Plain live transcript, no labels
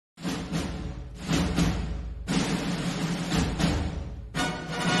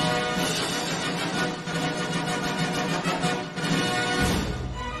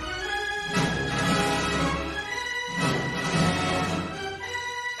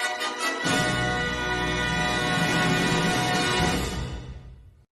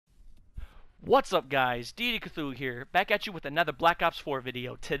What's up, guys? DD Cthulhu here, back at you with another Black Ops 4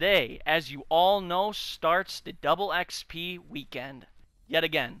 video. Today, as you all know, starts the double XP weekend yet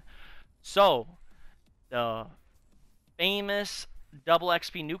again. So, the famous double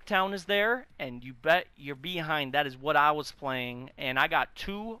XP Nuketown is there, and you bet you're behind. That is what I was playing, and I got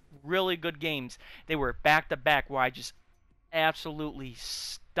two really good games. They were back-to-back where I just absolutely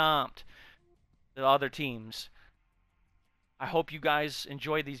stomped the other teams. I hope you guys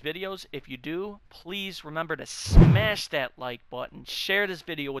enjoy these videos. If you do, please remember to smash that like button. Share this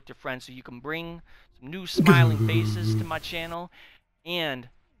video with your friends so you can bring some new smiling faces to my channel. And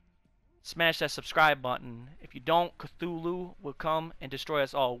smash that subscribe button. If you don't, Cthulhu will come and destroy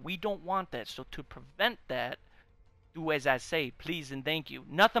us all. We don't want that. So to prevent that, do as I say, please and thank you.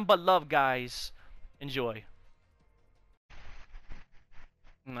 Nothing but love, guys. Enjoy.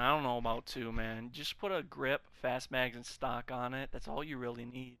 I don't know about two, man. Just put a grip, fast mags, and stock on it. That's all you really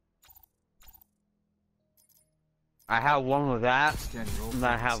need. I have one with that, and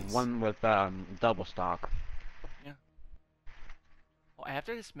I have one with double stock. Yeah. Well,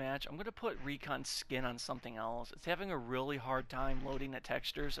 after this match, I'm gonna put Recon skin on something else. It's having a really hard time loading the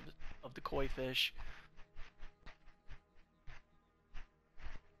textures of the koi fish.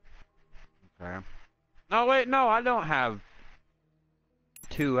 Okay. No, wait, no, I don't have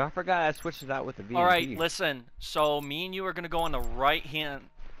two. I forgot I switched it out with the VMP. Alright, listen. So, me and you are going to go on the right hand...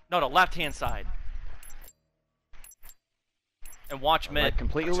 No, the left hand side. And watch mid. Like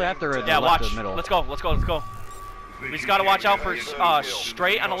completely left or yeah, left watch. or middle? Let's go, let's go, let's go. We just got to watch out for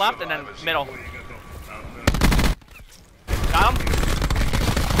straight on the left and then middle. Got him?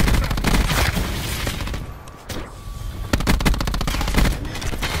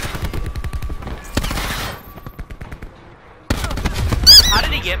 How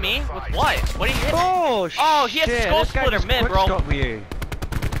did he get me? With what? What did he hit? Oh, oh, he had shit. skull splitter mid, bro. This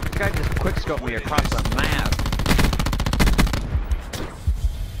guy just quick scoped me across the map.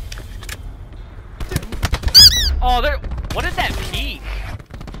 Oh, there. What is that peak?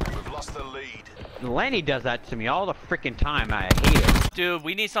 We've lost the lead. Lenny does that to me all the freaking time. I hate it. Dude,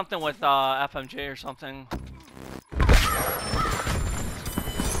 we need something with FMJ or something. We've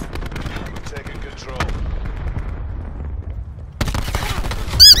taken control.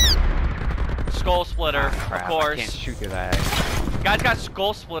 Skull splitter, Crap, of course. I can't shoot through that. Guy's got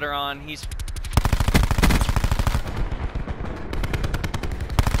skull splitter on. He's.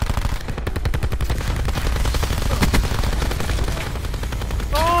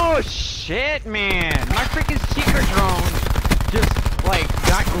 Oh shit, man! My freaking secret drone just like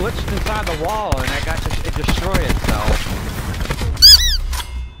got glitched inside the wall, and it destroyed itself.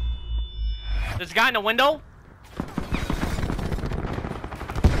 There's a guy in the window.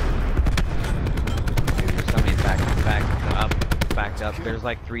 Dude, somebody backed up. There's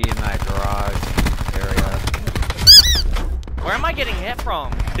like three in that garage area. Where am I getting hit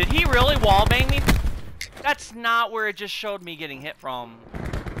from? Did he really wallbang me? That's not where it just showed me getting hit from.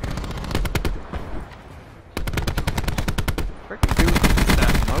 Freaking dude,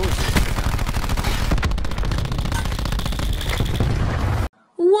 that Moses.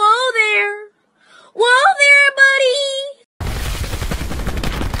 Whoa there! Whoa there, buddy!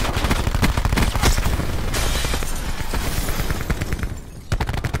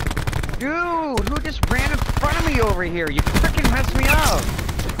 Dude, who just ran in front of me over here? You freaking messed me up!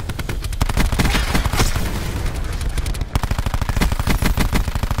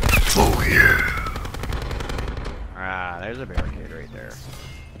 Oh yeah. Ah, there's a barricade right there.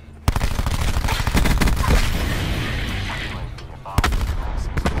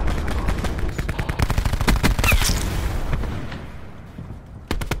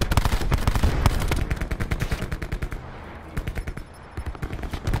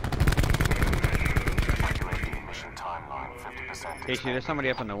 Casey, there's somebody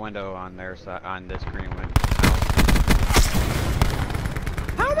up in the window on their side, on this green window.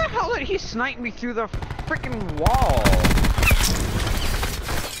 How the hell did he snipe me through the freaking wall?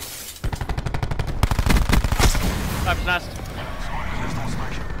 Sniper's nest.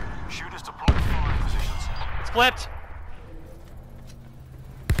 Shooters deployed firing positions. It's flipped.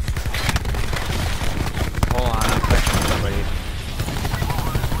 Hold on, I'm fixing somebody.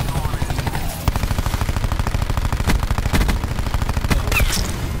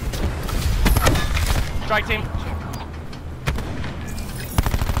 Strike team.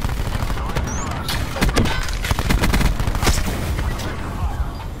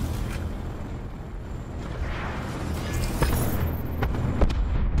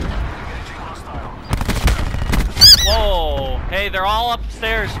 Whoa! Hey, they're all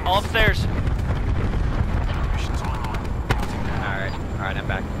upstairs. All upstairs. Alright, I'm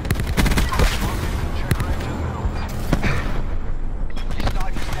back.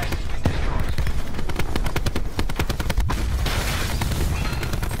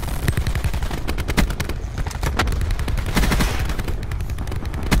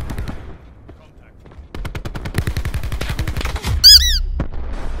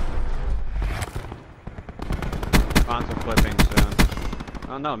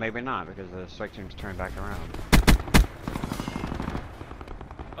 no, maybe not, because the strike team's turned back around.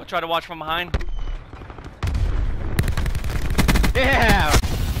 I'll try to watch from behind. Yeah!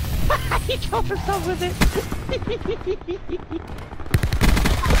 He killed himself with it!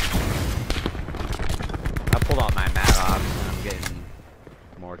 I pulled out my Mad Ops and I'm getting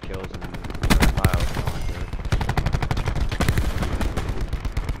more kills than what I was going to.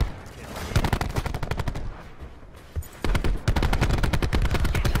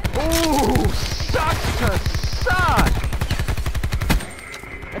 Ooh! Sucks to suck!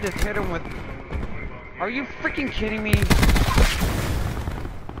 I just hit him with... Are you freaking kidding me?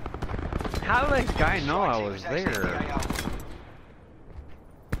 How did this guy know I was there?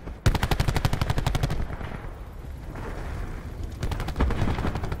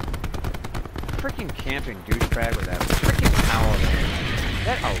 Freaking camping douchebag with that freaking paladin.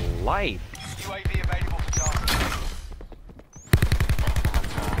 That a life. UAV available for tasking.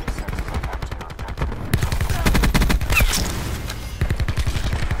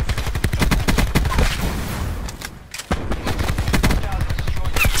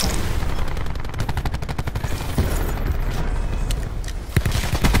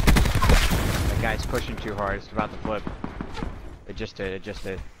 That guy's pushing too hard. It's about to flip. It just did. It just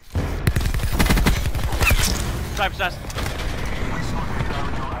did. Time possessed.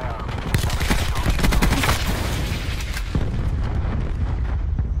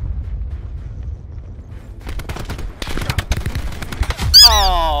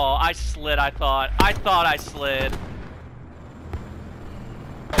 Oh, I slid, I thought. I slid.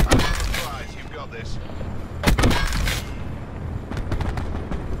 Surprise, you've got this.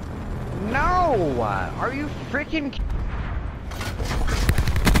 No! Are you freaking...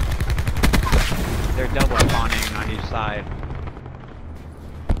 They're double spawning on each side.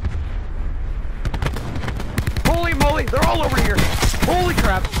 Holy moly! They're all over here! Holy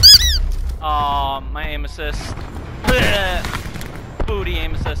crap! My aim assist. Booty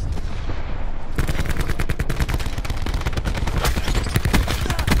aim assist.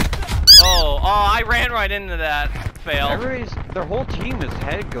 Oh, I ran right into that. Fail. Their whole team is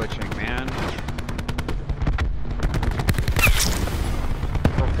head glitching, man.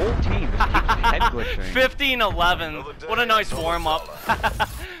 Their whole team is head glitching. 15-11. What a nice warm up.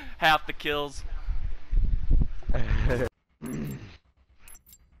 Half the kills.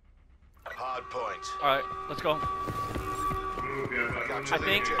 Hard point. Alright, let's go. Capture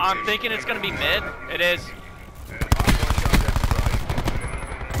the I'm objective. thinking it's gonna be mid. It is.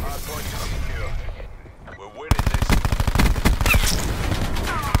 Hard point secure. We're winning this.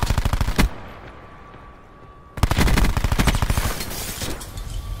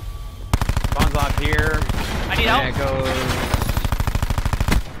 Spawns off here. I need help. There it goes.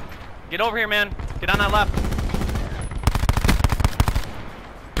 Get over here, man. Get on that left.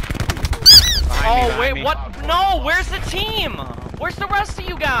 Behind me, Wait, me. what? No, where's the team? Where's the rest of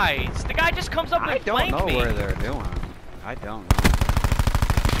you guys? The guy just comes up I and don't flanked know me. where they're doing. I don't know.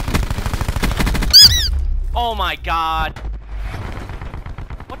 Oh my god.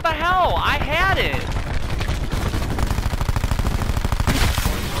 What the hell? I had it.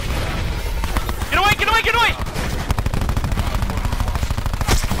 Get away, get away, get away!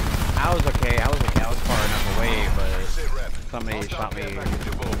 I was okay. I was far enough away, but Sit rep. somebody shot me. Back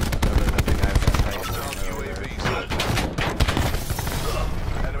to ball.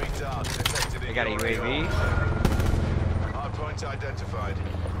 Enemy dart detected in They got a your UAV. AO. Hard point identified.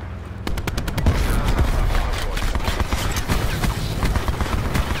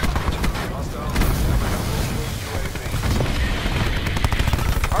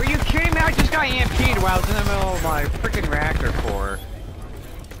 Are you kidding me? I just got EMP'd while I was in the middle of my freaking reactor core.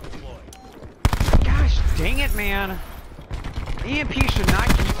 Gosh dang it, man. EMP should not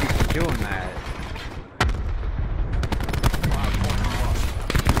keep you from doing that.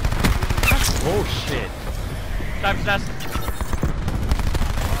 That's bullshit. Time possessed.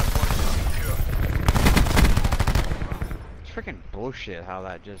 It's freaking bullshit how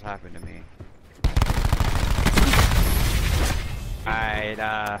that just happened to me. Alright,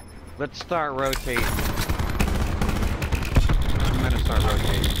 let's start rotating. I'm gonna start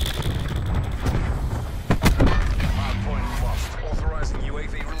rotating. Hard point lost. Authorizing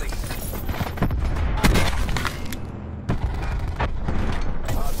UAV release.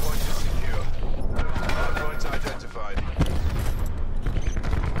 Hard point is secure. Hard point identified.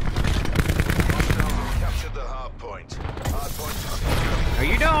 Hostiles have captured the hard point. Hard point is secure. No,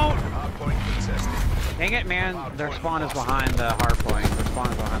 you don't! Hard point contested. Dang it, man. Their spawn is behind the hard point. Their spawn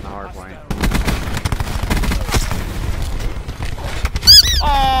is behind the hard point.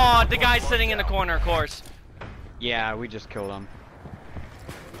 Oh, the guy's sitting in the corner, of course. Yeah, we just killed him.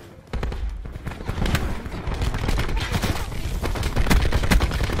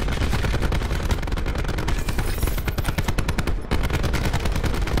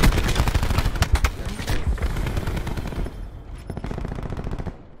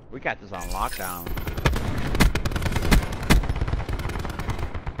 We got this on lockdown.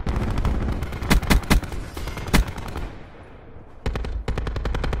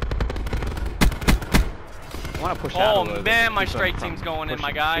 I want to push out a Oh little man, bit, my keep strike them team's from going in, my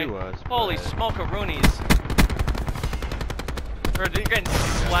pushing guy. to us, Holy but- smoke-a-roonies. You're getting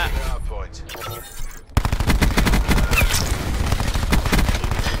slapped. Hard point.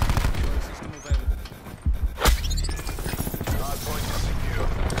 Hard point is secure.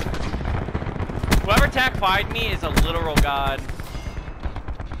 Whoever tac-fied me is a literal god.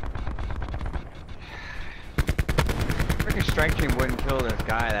 Freaking strike team wouldn't kill this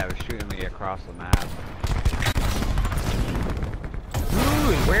guy that was shooting me across the map.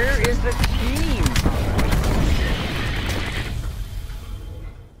 Dude, where is the team?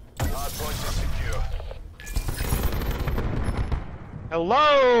 Hard point is secure.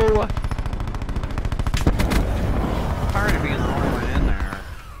 Hello? Tired of being the only one in there.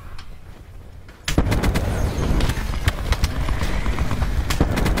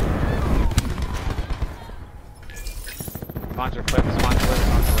 Sponsor flip, sponsor flip,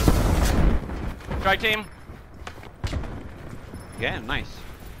 sponsor flip. Strike team. Yeah, nice.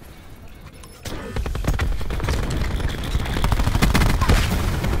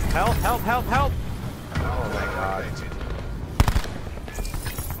 Help, help, help, help! Oh my god.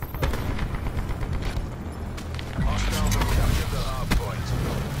 Hostiles have captured the hard point.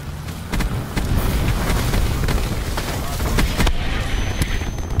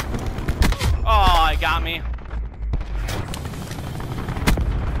 Oh, it got me.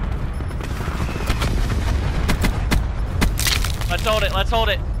 Let's hold it. Let's hold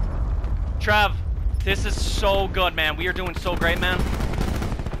it. Trev, this is so good, man. We are doing so great, man.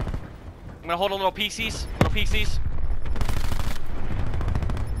 I'm gonna hold a little PCs. Little PCs.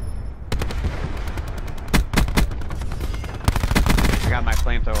 I got my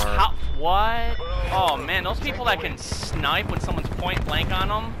flamethrower. How? What? Oh man, those people that can snipe when someone's point blank on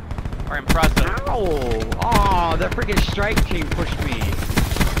them are impressive. Ow! Oh, the freaking strike team pushed me.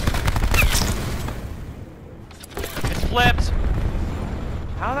 It's flipped.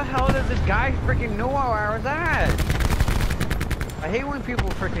 How the hell does this guy freaking know where I was at? I hate when people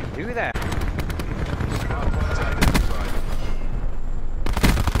freaking do that. Hard point identified.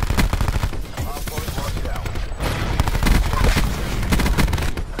 Hard point locked out.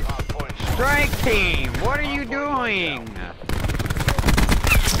 Hard point Strike team, what are you doing?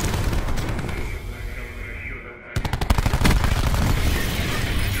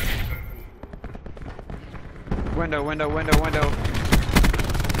 Window, window, window, window.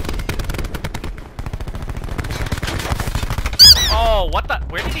 Oh, what the?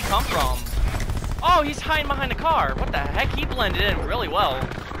 Where did he come from? Oh, he's hiding behind the car. What the heck? He blended in really well.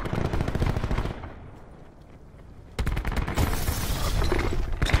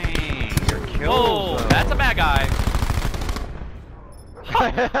 Dang, your kills. Oh, though. that's a bad guy.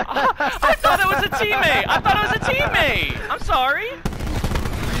 I thought it was a teammate. I thought it was a teammate. I'm sorry.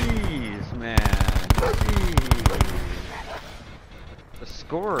 Jeez, man. Jeez. The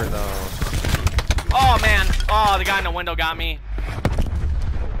score, though. Oh man. Oh, the guy in the window got me.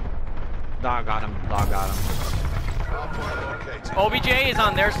 Dog got him. Dog got him. Hard point located. OBJ is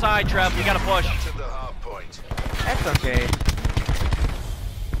on their side, Trev. We gotta push. Captured the hard point. That's okay.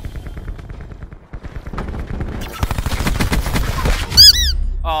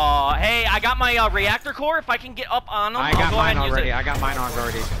 Oh, hey, I got my reactor core. If I can get up on them, I I'll got go ahead mine and already. use it. I got mine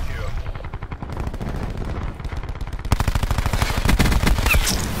already. Secure.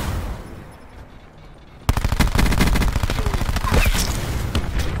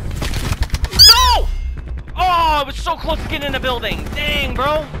 No! Oh, I was so close to getting in the building. Dang,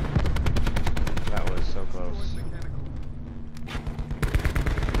 bro. That was so close.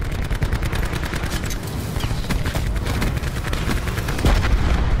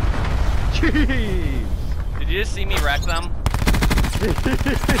 Jeez! Did you just see me wreck them?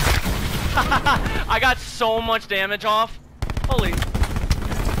 I got so much damage off. Holy.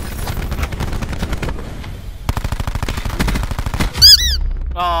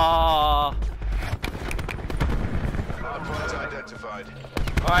 Oh. Hard point identified.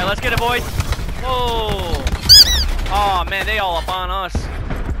 Alright, let's get it, boys. Whoa. Oh, man, they all up on us.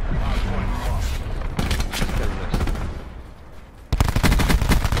 Hard point lost.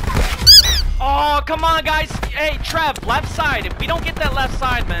 Oh, come on, guys. Hey, Trev, left side. If we don't get that left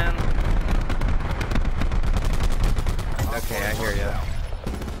side, man. Okay, I hear ya.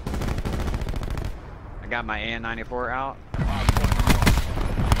 I got my AN-94 out. Hard point lost.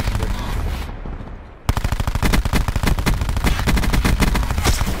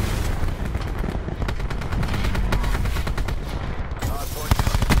 Hard point is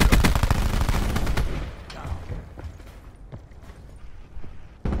secure.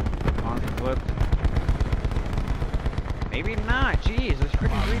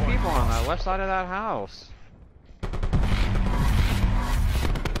 left side of that house.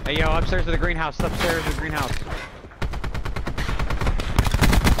 Hey, yo, upstairs to the greenhouse. Upstairs to the greenhouse.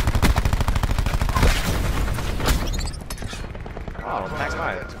 Oh, back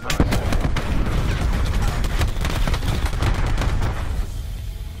by it.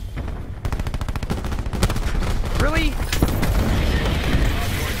 Really?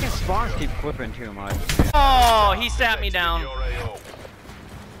 These spawns keep flipping too much. Oh, he sat me down.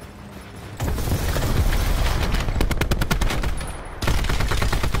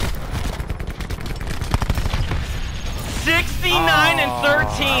 69 and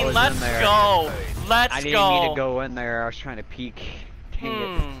 13. Let's go. Let's go. I didn't mean to go in there. I was trying to peek. Dang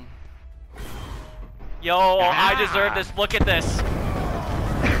it. Yo, I deserve this. Look at this.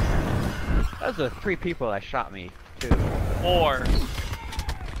 Those are 3 people that shot me, too. 4.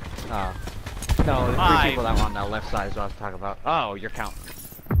 Oh. No, the 3 5. people that were on that left side is what I was talking about. Oh, you're counting.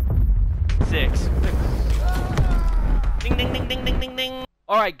 6. Ding, ding, ding, ding, ding, ding, ding.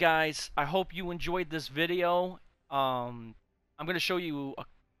 Alright, guys. I hope you enjoyed this video. I'm going to show you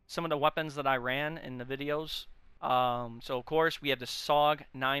some of the weapons that I ran in the videos. So, of course, we have the SOG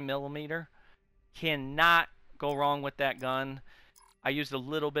 9mm. Cannot go wrong with that gun. I used a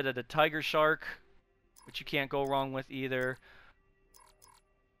little bit of the Tiger Shark, which you can't go wrong with either.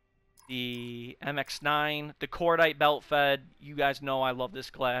 The MX9, the Cordite belt fed. You guys know I love this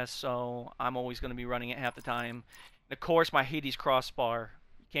class, so I'm always going to be running it half the time. And of course, my Hades crossbar.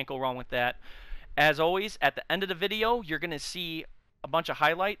 You can't go wrong with that. As always, at the end of the video, you're going to see a bunch of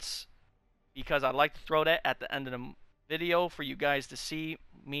highlights, because I like to throw that at the end of the video for you guys to see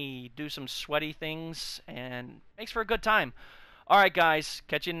me do some sweaty things, and makes for a good time. Alright guys,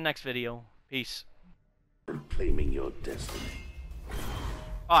 catch you in the next video. Peace. Claiming your destiny.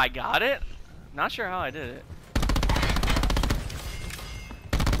 Oh, I got it? Not sure how I did it.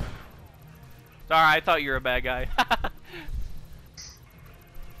 Sorry, I thought you were a bad guy.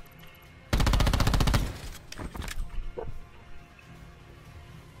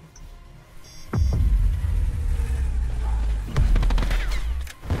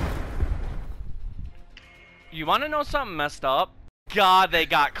 You want to know something messed up? God, they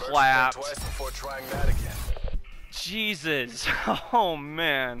got clapped. Twice before trying that again. Jesus. Oh,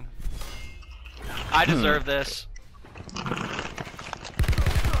 man. I deserve this.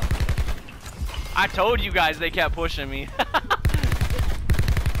 I told you guys they kept pushing me. Oh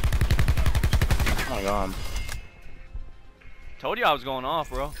my god. Told you I was going off,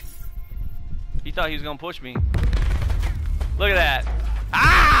 bro. He thought he was going to push me. Look at that.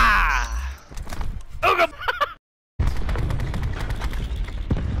 Ah! Ooga!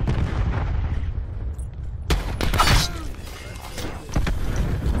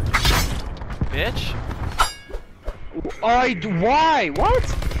 Bitch. Why? What?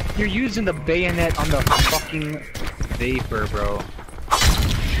 You're using the bayonet on the fucking Vapor, bro.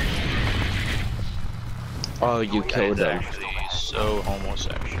 Oh, you killed him. Actually, so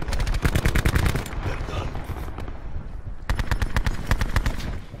homosexual.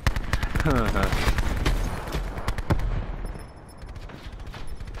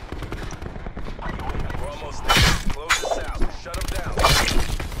 We're almost there. Close this out. Shut him down.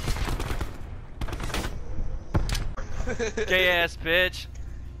 Gay ass bitch.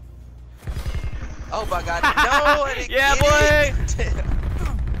 Oh my god, no! I didn't Yeah, get boy! it.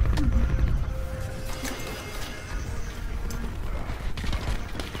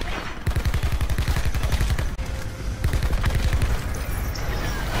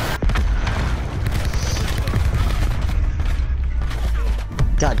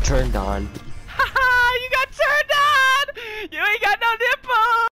 Got turned on. Haha, you got turned on! You ain't got no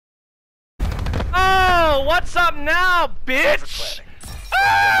nipple! Oh, what's up now, bitch?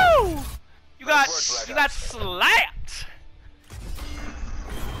 Oh! You got slapped!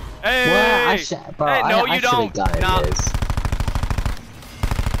 Hey! Well, Hey, no, you don't. No. This.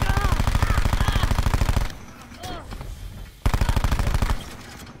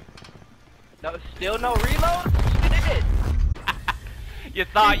 No, still no reload? You did it! You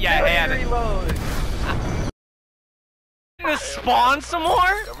thought you had it. Reload. Gonna spawn some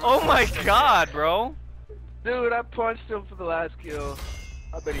more? Oh my god, bro. Dude, I punched him for the last kill.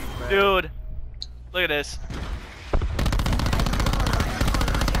 I bet he's mad. Dude, look at this.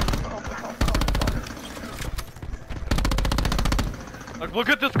 Like, look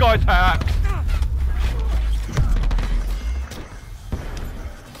at this guy's hat.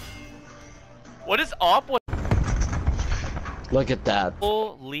 What is up with? Look at that.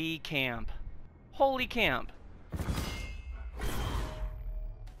 Holy camp. Holy camp.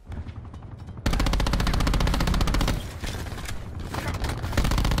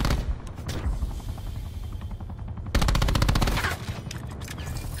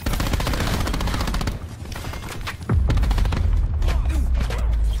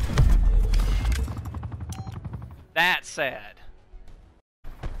 sad.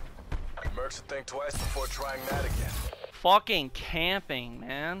 Mercs should think twice before trying that again. Fucking camping,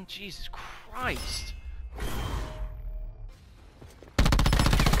 man. Jesus Christ.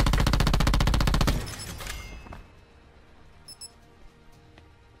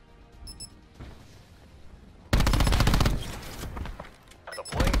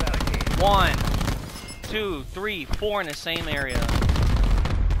 Deploying barricade. 1, 2, 3, 4 in the same area.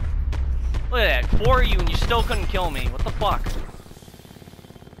 Look at that. 4 of you and you still couldn't kill me. What the fuck?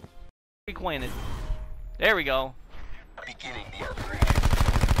 Acquainted. There we go. Beginning the upgrade.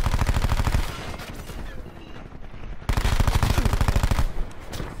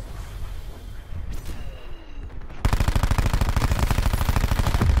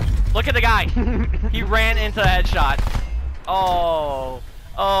 Look at the guy. He ran into the headshot. Oh.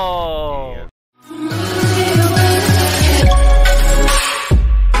 Oh. Yeah.